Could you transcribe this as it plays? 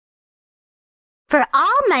For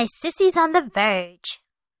all my sissies on the verge,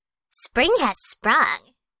 spring has sprung,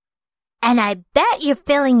 and I bet you're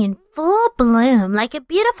feeling in full bloom like a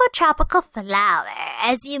beautiful tropical flower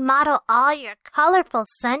as you model all your colorful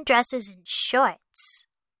sundresses and shorts.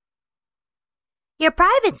 Your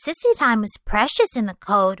private sissy time was precious in the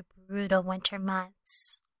cold, brutal winter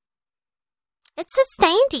months. It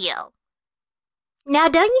sustained you. Now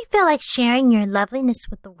don't you feel like sharing your loveliness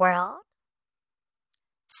with the world?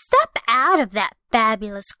 Step out of that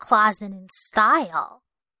fabulous closet in style.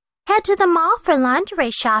 Head to the mall for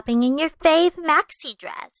lingerie shopping in your fave maxi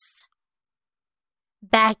dress.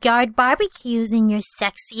 Backyard barbecues in your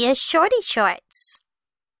sexiest shorty shorts.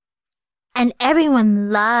 And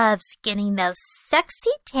everyone loves getting those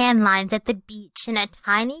sexy tan lines at the beach in a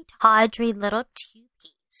tiny, tawdry little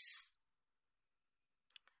two-piece.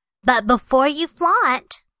 But before you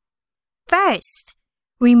flaunt, first,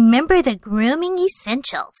 remember the grooming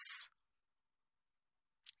essentials.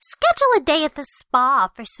 Schedule a day at the spa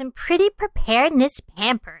for some pretty preparedness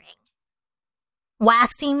pampering.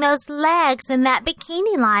 Waxing those legs in that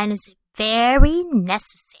bikini line is very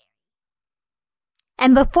necessary.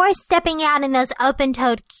 And before stepping out in those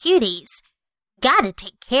open-toed cuties, gotta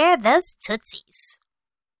take care of those tootsies.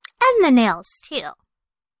 And the nails, too.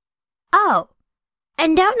 Oh,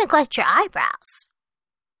 and don't neglect your eyebrows.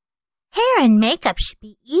 Hair and makeup should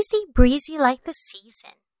be easy breezy like the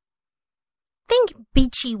season. Think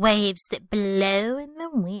beachy waves that blow in the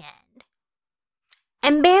wind.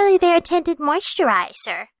 And barely there tinted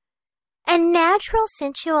moisturizer. And natural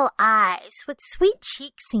sensual eyes with sweet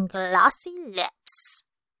cheeks and glossy lips.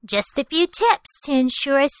 Just a few tips to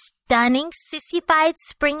ensure a stunning sissified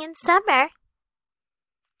spring and summer.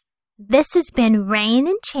 This has been Rayne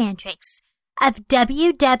Enchantrix of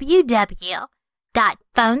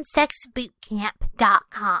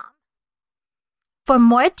www.phonesexbootcamp.com. For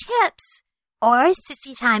more tips or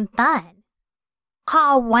sissy time fun,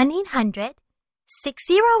 call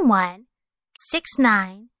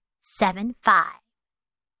 1-800-601-6975.